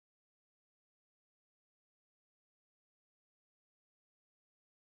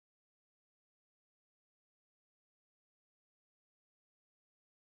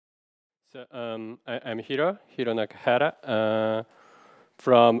I'm Hiro Nakahara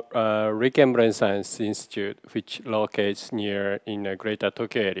from Rick and Brain Science Institute, which locates near in the Greater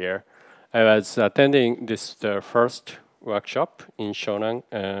Tokyo area. I was attending this the first workshop in Shonan,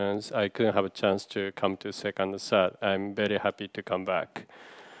 and I couldn't have a chance to come to second and third. I'm very happy to come back.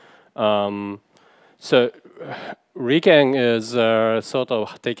 Riken is sort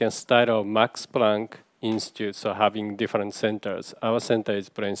of taking style of Max Planck Institute, so having different centers. Our center is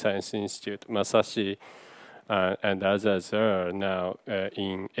Brain Science Institute. Masashi and others are now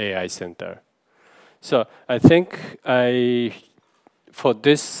in AI Center. So I think for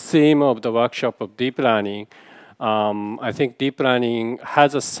this theme of the workshop of deep learning, I think deep learning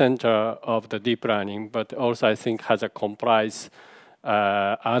has a center of the deep learning, but also I think has a comprise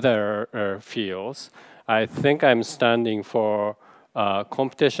other fields. I think I'm standing for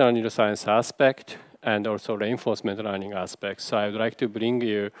computational neuroscience aspect and also reinforcement learning aspects. So I would like to bring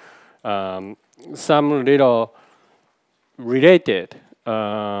you some little related,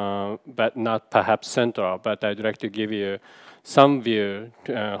 but not perhaps central, but I'd like to give you some view.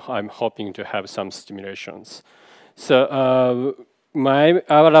 I'm hoping to have some stimulations. So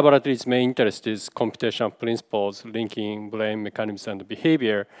our laboratory's main interest is computational principles linking brain mechanisms and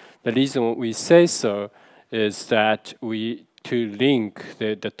behavior. The reason we say so is that to link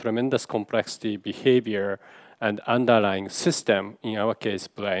the tremendous complexity, behavior, and underlying system, in our case,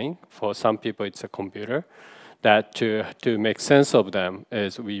 brain. For some people, it's a computer. That to make sense of them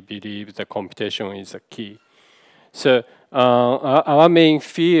is we believe the computation is a key. So our main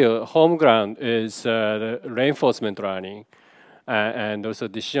field, home ground, is the reinforcement learning and also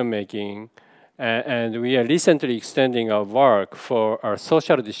decision making. And we are recently extending our work for our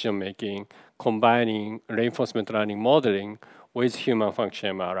social decision making, combining reinforcement learning modeling with human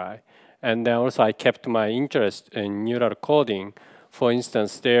function MRI. And then also I kept my interest in neural coding. For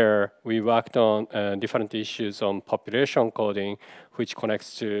instance, there we worked on different issues on population coding, which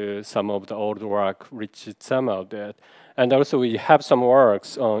connects to some of the old work Richard Samuel did. And also we have some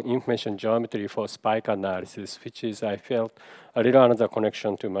works on information geometry for spike analysis, which is, I felt, a little another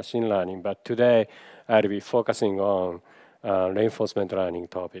connection to machine learning. But today, I'll be focusing on reinforcement learning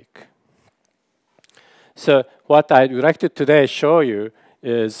topic. So what I'd like to today show you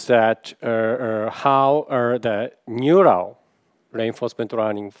is that how the neural reinforcement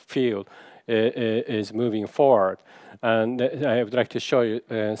learning field is moving forward. And I would like to show you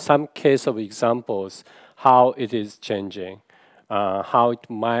some case of examples how it is changing, how it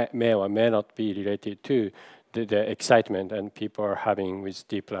may or may not be related to the excitement and people are having with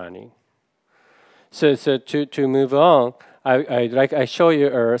deep learning. So to move on, I show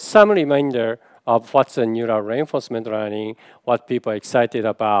you some reminder of what's the neural reinforcement learning, what people are excited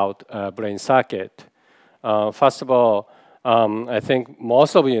about brain circuit. First of all, I think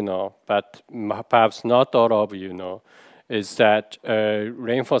most of you know, but perhaps not all of you know, is that neural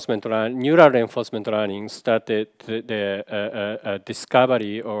reinforcement learning started the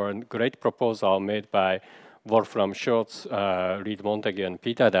discovery or a great proposal made by Wolfram Schultz, Reid Montague, and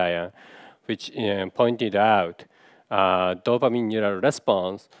Peter Dayan, which pointed out dopamine neural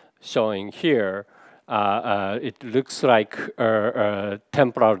response showing here. It looks like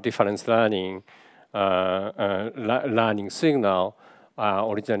temporal difference learning learning signal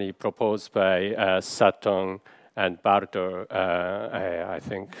originally proposed by Sutton and Barter. I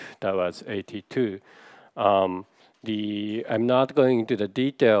think that was 82. I'm not going into the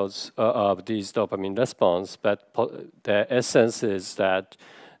details of these dopamine response, but the essence is that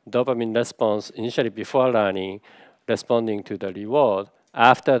dopamine response initially before learning, responding to the reward,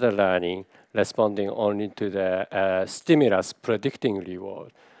 after the learning, responding only to the stimulus predicting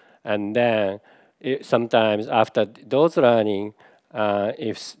reward. And then sometimes after those learning,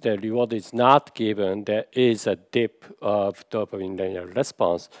 if the reward is not given, there is a dip of dopamine linear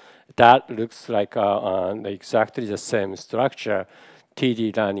response. That looks like exactly the same structure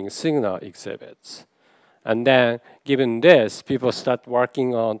TD learning signal exhibits. And then, given this, people start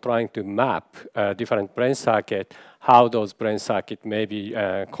working on trying to map different brain circuit, how those brain circuits maybe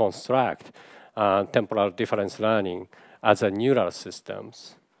construct temporal difference learning as a neural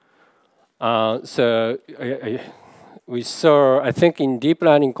systems. We saw, I think in deep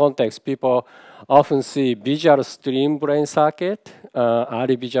learning context, people often see visual stream brain circuit,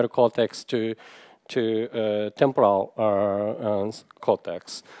 early visual cortex to temporal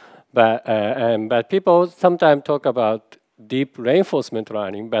cortex. But people sometimes talk about deep reinforcement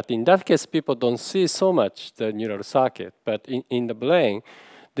learning, but in that case, people don't see so much the neural circuit. But in the brain,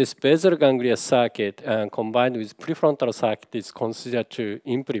 this basal ganglia circuit combined with prefrontal circuit is considered to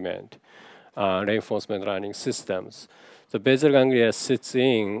implement reinforcement learning systems. the basal ganglia sits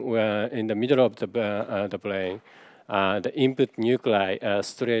in the middle of the brain. The input nuclei,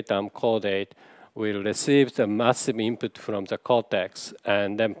 straight arm caudate, will receive the massive input from the cortex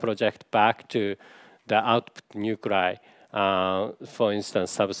and then project back to the output nuclei. For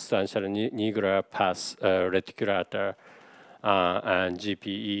instance, substantial nuclear path reticulator and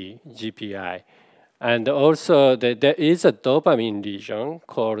GPI. And also, there is a dopamine region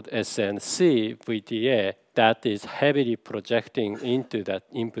called SNC-VTA that is heavily projecting into that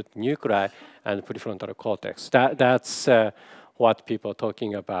input nuclei and prefrontal cortex. That's what people are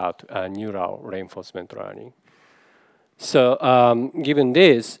talking about neural reinforcement learning. So given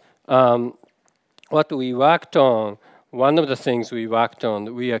this, what we worked on, one of the things we worked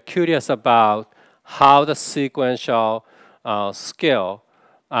on, we are curious about how the sequential skill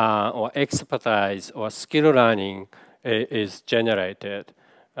or expertise or skill learning is generated.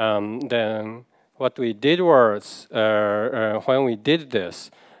 Then what we did was, when we did this,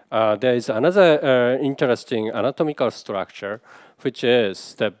 there is another interesting anatomical structure, which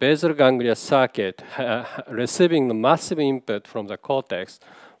is the basal ganglia circuit receiving the massive input from the cortex.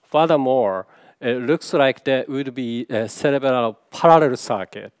 Furthermore, it looks like there would be a cerebral parallel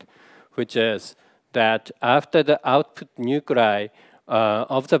circuit, which is that after the output nuclei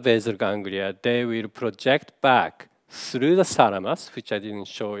of the basal ganglia, they will project back through the thalamus, which I didn't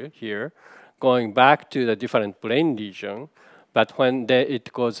show you here, going back to the different brain region. But when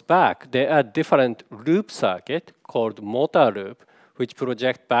it goes back, there are different loop circuit called motor loop, which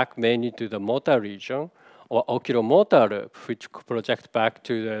project back mainly to the motor region, or oculomotor loop, which project back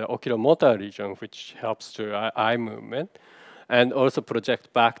to the oculomotor region, which helps to eye movement, and also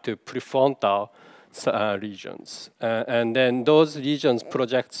project back to prefrontal regions. And then those regions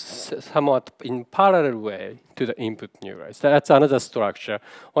project somewhat in parallel way to the input neurons. That's another structure.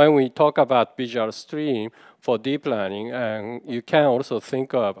 When we talk about visual stream for deep learning, you can also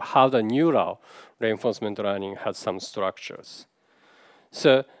think of how the neural reinforcement learning has some structures.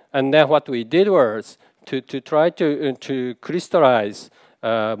 So, and then what we did was to try to crystallize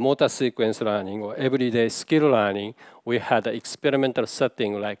motor sequence learning or everyday skill learning. We had an experimental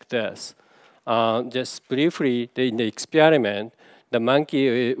setting like this. Just briefly, in the experiment, the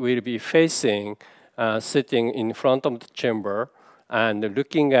monkey will be facing, sitting in front of the chamber and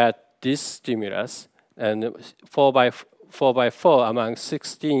looking at this stimulus, and 4 by 4 among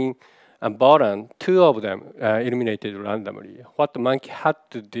 16 bottom, 2 of them eliminated randomly. What the monkey had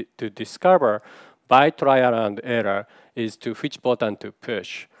to discover by trial and error is to which button to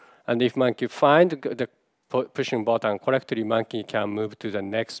push. And if monkey find the pushing button correctly, monkey can move to the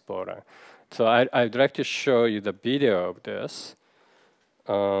next button. So I'd like to show you the video of this.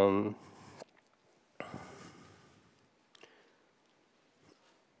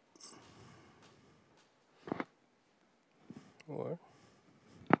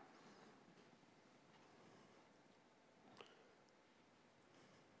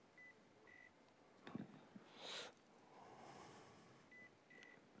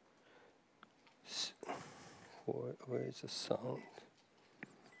 Where is the sound?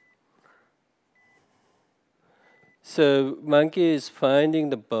 So monkey is finding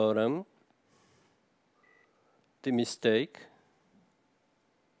the bottom, the mistake,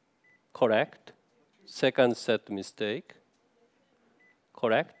 correct. Second set mistake,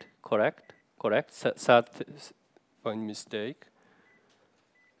 correct. Third point mistake,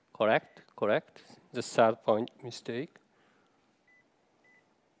 correct. The third point mistake.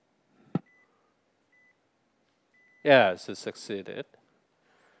 Yeah, so succeeded.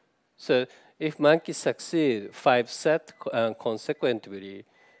 So if monkey succeed 5 sets consequently,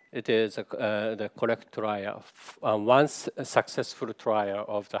 it is the correct trial. One successful trial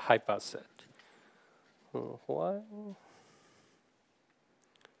of the hyperset. Why?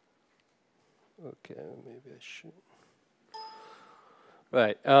 Okay, maybe I should.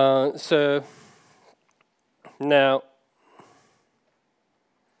 Right. So now.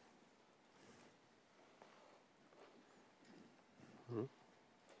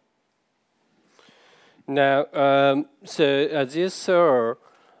 Now, so as you saw,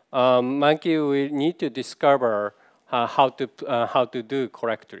 monkey will need to discover how to do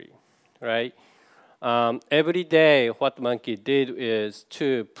correctly, right? Every day, what monkey did is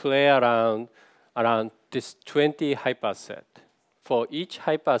to play around this 20 hyperset. For each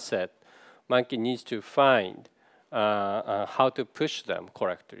hyperset, monkey needs to find how to push them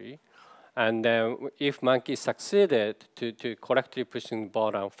correctly. And then if monkey succeeded to correctly pushing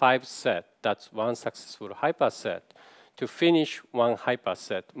bottom 5 set, that's one successful hyperset. To finish one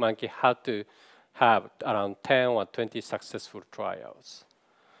hyperset, monkey had to have around 10 or 20 successful trials.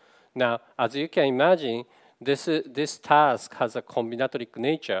 Now, as you can imagine, this task has a combinatoric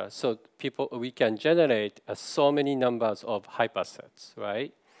nature, so we can generate so many numbers of hypersets,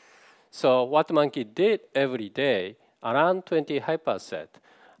 right? So what monkey did every day, around 20 hypersets,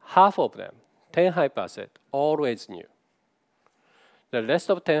 half of them, 10 hypersets, always new. The rest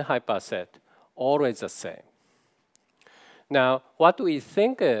of 10 hypersets, always the same. Now, what we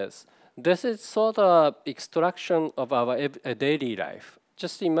think is, this is sort of extraction of our daily life.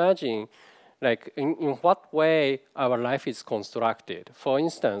 Just imagine, like, in what way our life is constructed. For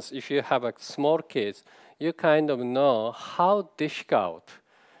instance, if you have a small kids, you kind of know how difficult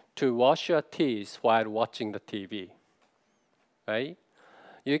to wash your teeth while watching the TV, right?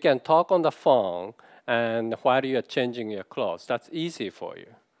 You can talk on the phone and while you're changing your clothes. That's easy for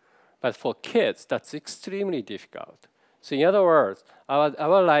you. But for kids, that's extremely difficult. So in other words,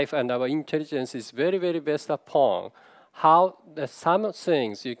 our life and our intelligence is very, very based upon how some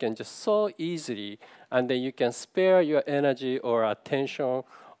things you can just so easily, and then you can spare your energy or attention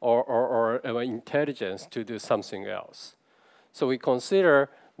or intelligence to do something else. So we consider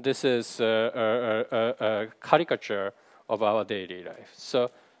this is a caricature of our daily life.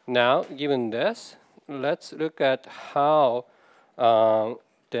 So now, given this, let's look at how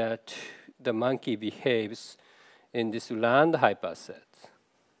that the monkey behaves in this land hyperset.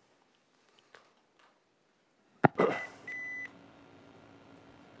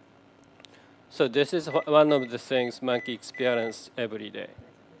 So this is one of the things monkey experiences every day.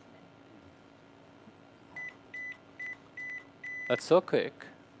 That's so quick.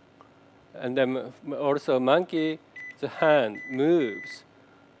 And then also monkey's hand moves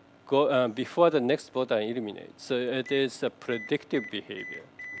before the next button illuminates. So it is a predictive behavior.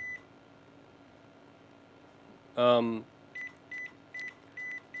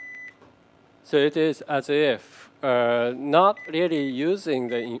 So it is as if not really using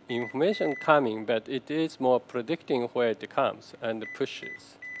the information coming, but it is more predicting where it comes and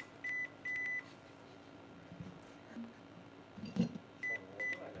pushes.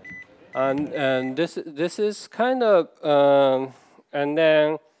 And this is kind of and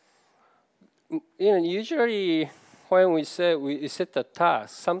then usually when we set a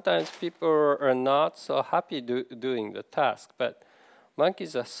task, sometimes people are not so happy doing the task, but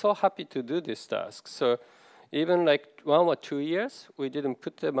monkeys are so happy to do this task. So even like 1 or 2 years, we didn't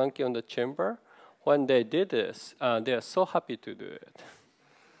put the monkey on the chamber. When they did this, they are so happy to do it.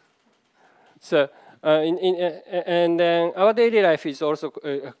 So and then our daily life is also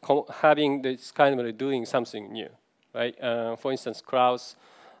having this kind of doing something new, right? For instance, Klaus,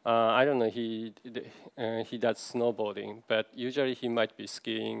 I don't know, he does snowboarding, but usually he might be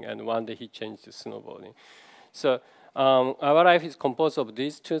skiing, and one day he changed to snowboarding. So our life is composed of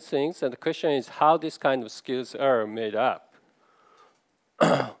these two things, and the question is how these kind of skills are made up.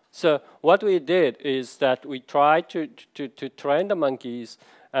 So what we did is that we tried to train the monkeys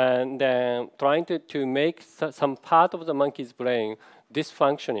and then trying to make some part of the monkey's brain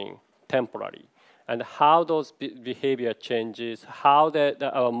dysfunctioning temporarily, and how those behavior changes, how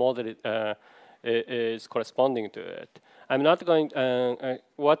our model is corresponding to it. I'm not going.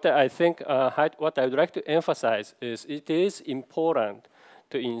 What I think, what I would like to emphasize is it is important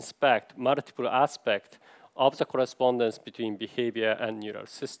to inspect multiple aspects of the correspondence between behavior and neural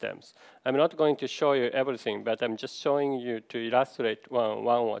systems. I'm not going to show you everything, but I'm just showing you to illustrate one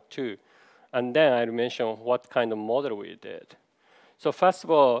or two. And then I'll mention what kind of model we did. So first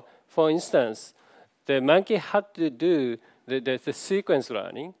of all, for instance, the monkey had to do the sequence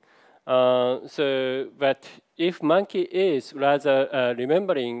learning. But if monkey is rather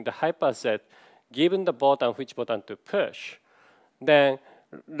remembering the hyperset, given the button, which button to push, then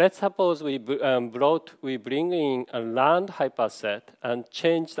let's suppose we bring in a learned hyperset and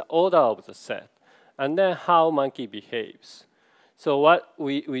change the order of the set, and then how monkey behaves. So what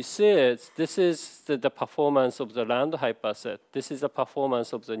we see is this is the performance of the learned hyperset. This is the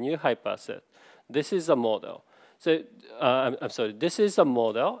performance of the new hyperset. This is a model. So I'm sorry, this is a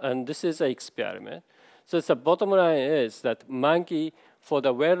model, and this is an experiment. So the bottom line is that monkey, for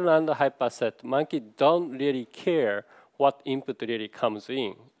the well-learned hyperset, monkey don't really care what input really comes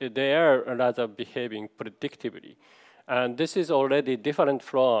in. They are rather behaving predictively. And this is already different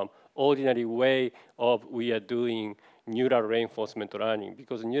from ordinary way of we are doing neural reinforcement learning,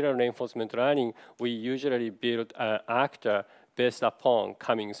 because neural reinforcement learning, we usually build an actor based upon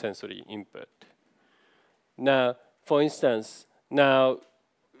coming sensory input. Now, for instance,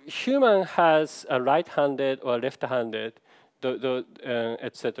 human has a right-handed or left-handed,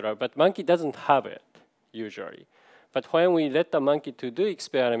 etc., but monkey doesn't have it usually. But when we let the monkey to do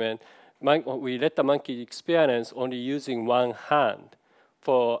experiment, we let the monkey experience only using one hand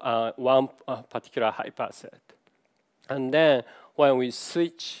for one particular hyperset. And then when we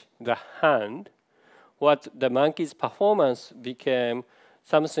switch the hand, what the monkey's performance became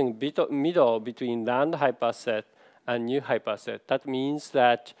something middle between land hyperset and new hyperset. That means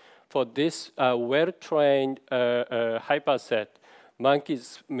that for this well-trained hyperset,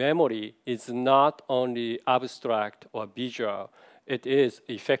 monkey's memory is not only abstract or visual, it is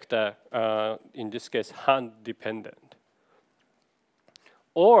effector, in this case, hand-dependent.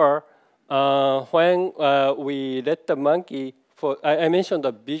 Or when we let the monkey, I mentioned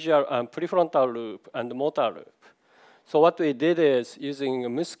the visual prefrontal loop and motor loop. So what we did is using a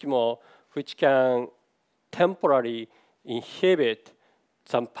Muskimo, which can temporarily inhibit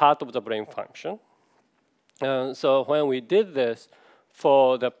some part of the brain function. So when we did this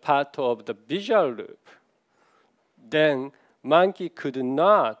for the part of the visual loop, then monkey could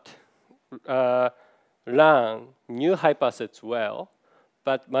not learn new hypersets well,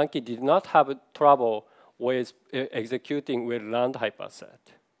 but monkey did not have trouble with executing with learned hyperset.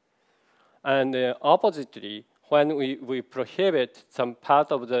 And oppositely, when we prohibit some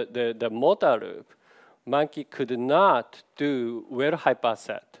part of the motor loop, monkey could not do well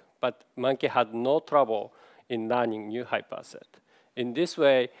hyperset, but monkey had no trouble in learning new hyperset. In this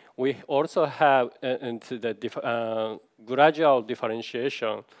way, we also have into the gradual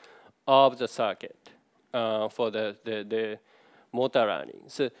differentiation of the circuit for the motor learning.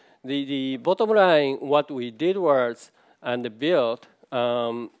 So the bottom line, what we did was and built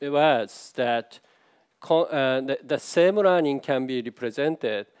was that the same learning can be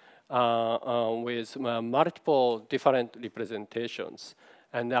represented with multiple different representations.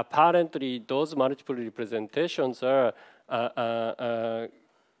 And apparently, those multiple representations are, there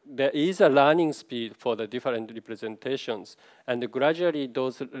is a learning speed for the different representations. And gradually,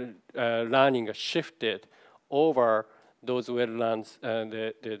 those learning are shifted over those well-learned,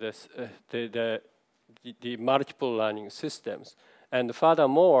 the multiple learning systems. And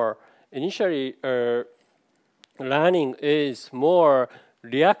furthermore, initially, learning is more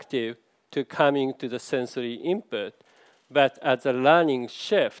reactive to coming to the sensory input. But as the learning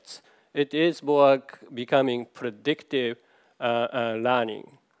shifts, it is more becoming predictive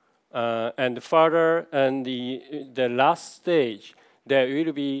learning. And further, and the last stage, there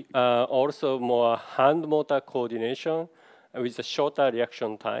will be also more hand-motor coordination with a shorter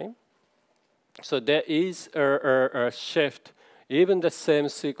reaction time. So there is a shift, even the same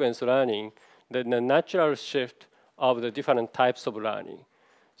sequence learning, the natural shift of the different types of learning.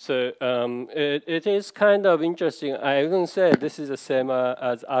 So it is kind of interesting. I wouldn't say this is the same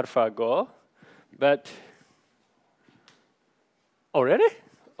as AlphaGo, but oh, really?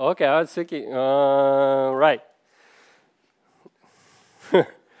 Okay, I was thinking, right.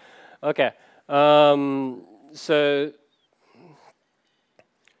 Okay, so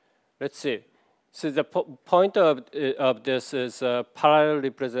let's see. So the point of this is parallel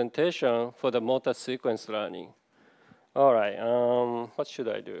representation for the motor sequence learning. All right, what should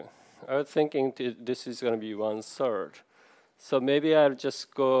I do? I was thinking this is going to be 1/3. So maybe I'll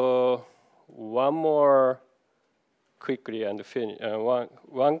just go one more quickly and finish,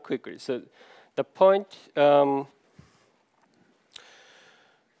 one quickly. So the point, let's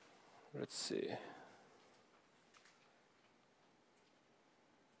see.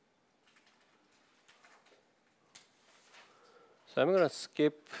 So I'm going to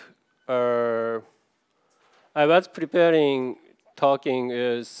skip I was preparing talking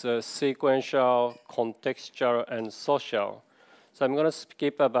is sequential, contextual, and social. So I'm going to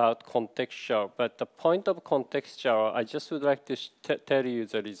skip about contextual. But the point of contextual, I just would like to tell you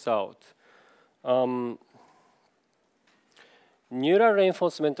the result. Neural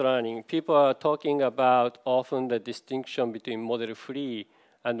reinforcement learning, people are talking about often the distinction between model-free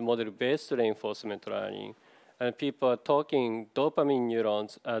and model-based reinforcement learning. And people are talking dopamine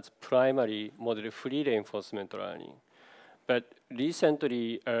neurons as primary model-free reinforcement learning. But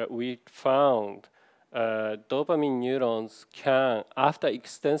recently, we found dopamine neurons can, after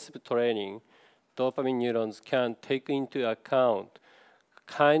extensive training, dopamine neurons can take into account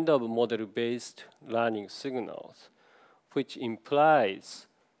kind of model-based learning signals, which implies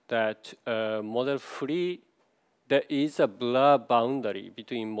that model-free, there is a blur boundary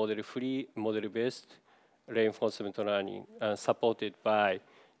between model-free, model-based reinforcement learning supported by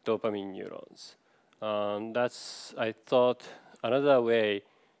dopamine neurons. That's, I thought, another way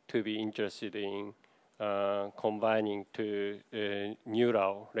to be interested in combining to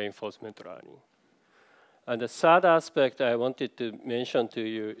neural reinforcement learning. And the third aspect I wanted to mention to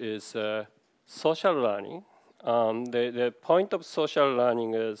you is social learning. The point of social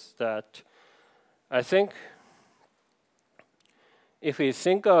learning is that I think if we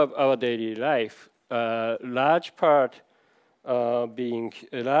think of our daily life, a large part of being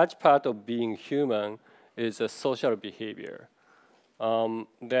human is a social behavior.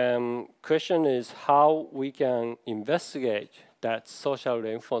 Then question is how we can investigate that social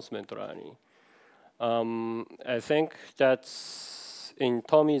reinforcement learning. I think that's in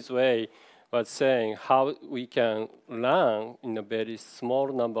Tommy's way was saying how we can learn in a very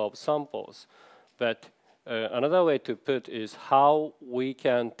small number of samples. But another way to put is how we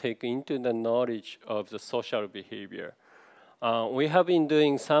can take into the knowledge of the social behavior. We have been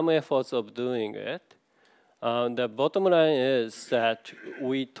doing some efforts of doing it. The bottom line is that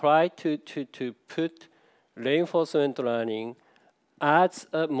we try to put reinforcement learning as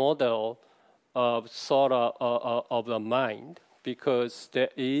a model of sort of the mind, because there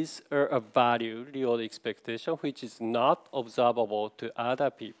is a value, real expectation, which is not observable to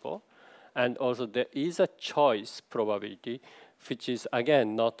other people. And also there is a choice probability, which is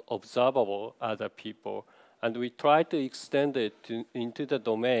again not observable other people. And we try to extend it into the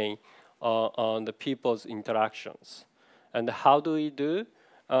domain on the people's interactions. And how do we do?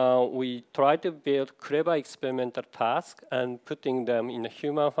 We try to build clever experimental tasks and putting them in a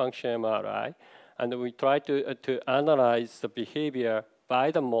human function MRI. And we try to analyze the behavior by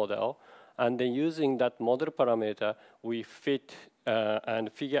the model. And then using that model parameter, we fit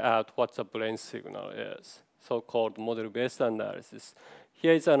and figure out what the brain signal is, so-called model-based analysis.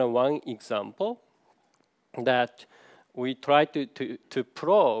 Here is one example that we try to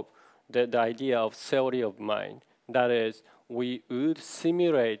probe the idea of theory of mind. That is, we would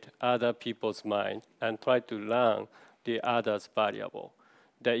simulate other people's mind and try to learn the other's variable.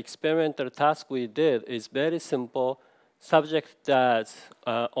 The experimental task we did is very simple. Subject does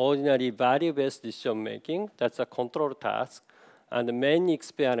ordinary value-based decision making. That's a control task. And the main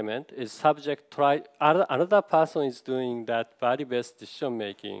experiment is subject another person is doing that value-based decision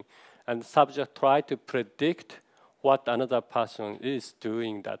making, and subject try to predict what another person is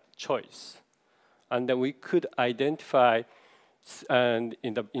doing that choice. And then we could identify, and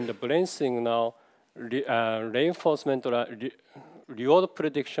in the brain signal, reinforcement or reward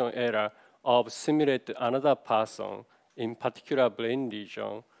prediction error of simulate another person in particular brain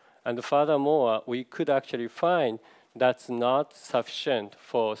region. And furthermore, we could actually find that's not sufficient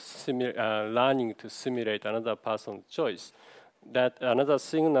for learning to simulate another person's choice. That another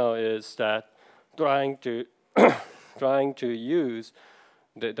signal is that trying to use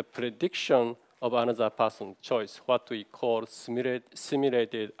the prediction of another person's choice, what we call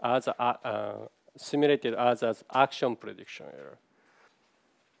simulated as action prediction error.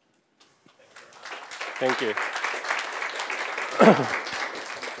 Thank you.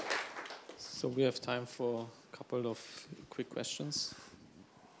 So we have time for a couple of quick questions.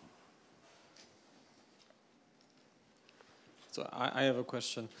 So I have a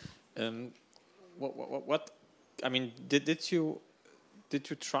question. What I mean, did you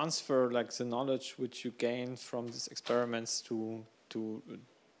transfer like the knowledge which you gained from these experiments to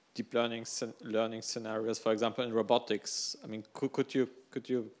deep learning scenarios? For example, in robotics, I mean, could you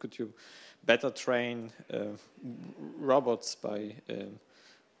better train robots by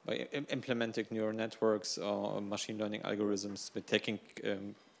implementing neural networks or machine learning algorithms, by taking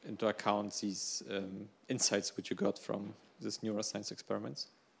into account these insights which you got from these neuroscience experiments?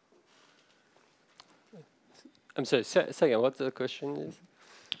 I'm sorry. Second, what the question is?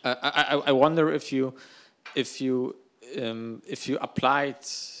 I wonder if you applied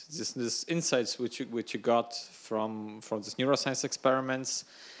this insights which you got from these neuroscience experiments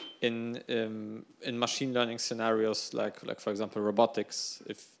in machine learning scenarios, like for example robotics,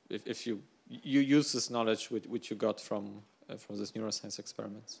 if you use this knowledge which you got from these neuroscience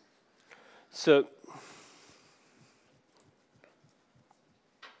experiments. So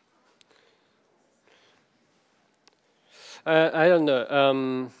I don't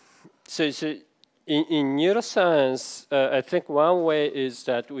know. So in neuroscience, I think one way is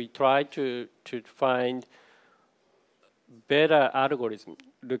that we try to find better algorithm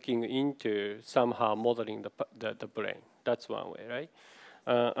looking into somehow modeling the brain. That's one way, right?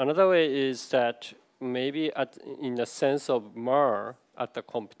 Another way is that maybe in the sense of more at the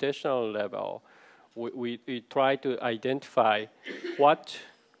computational level, we try to identify what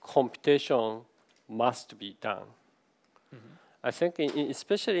computation must be done. I think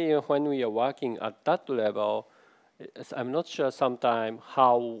especially when we are working at that level, I'm not sure sometimes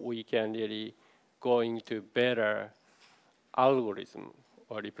how we can really go into better algorithm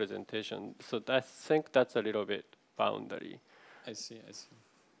or representation. So I think that's a little bit boundary. I see.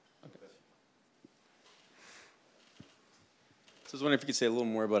 Okay. So I was wondering if you could say a little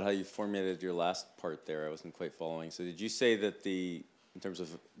more about how you formulated your last part there. I wasn't quite following. So did you say that in terms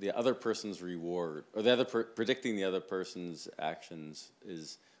of the other person's reward, or the other predicting the other person's actions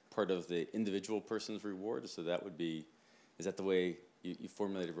is part of the individual person's reward? So that would be, is that the way you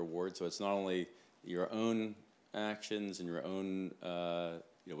formulated reward? So it's not only your own actions and your own,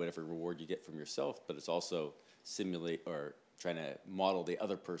 whatever reward you get from yourself, but it's also simulate or trying to model the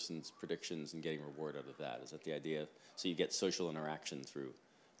other person's predictions and getting reward out of that. Is that the idea? So you get social interaction through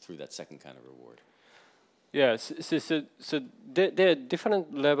that second kind of reward. Yes. So there are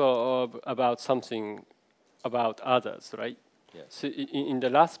different level of about something about others, right? Yes. So in the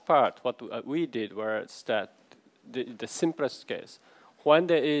last part, what we did was that the simplest case, when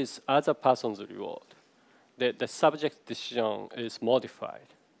there is other person's reward, the subject decision is modified.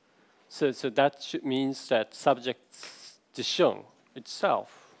 So that means that subject's decision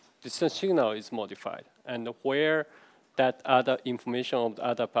itself, decision signal is modified, and where that other information of the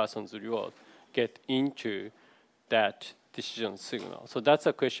other person's reward get into that decision signal. So that's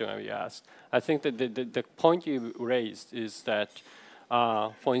a question we asked. I think that the point you raised is that,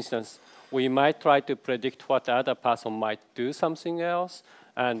 for instance, we might try to predict what the other person might do something else,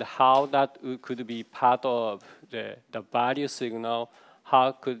 and how that could be part of the value signal.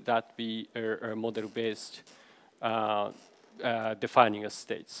 How could that be a model-based defining a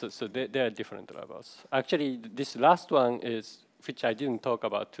state? So there are different levels. Actually, this last one is, which I didn't talk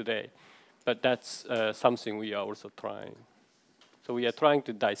about today, but that's something we are also trying. So we are trying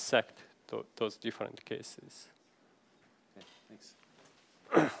to dissect those different cases. Okay, thanks.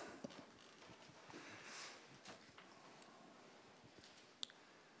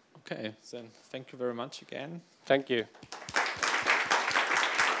 Okay, then thank you very much again. Thank you.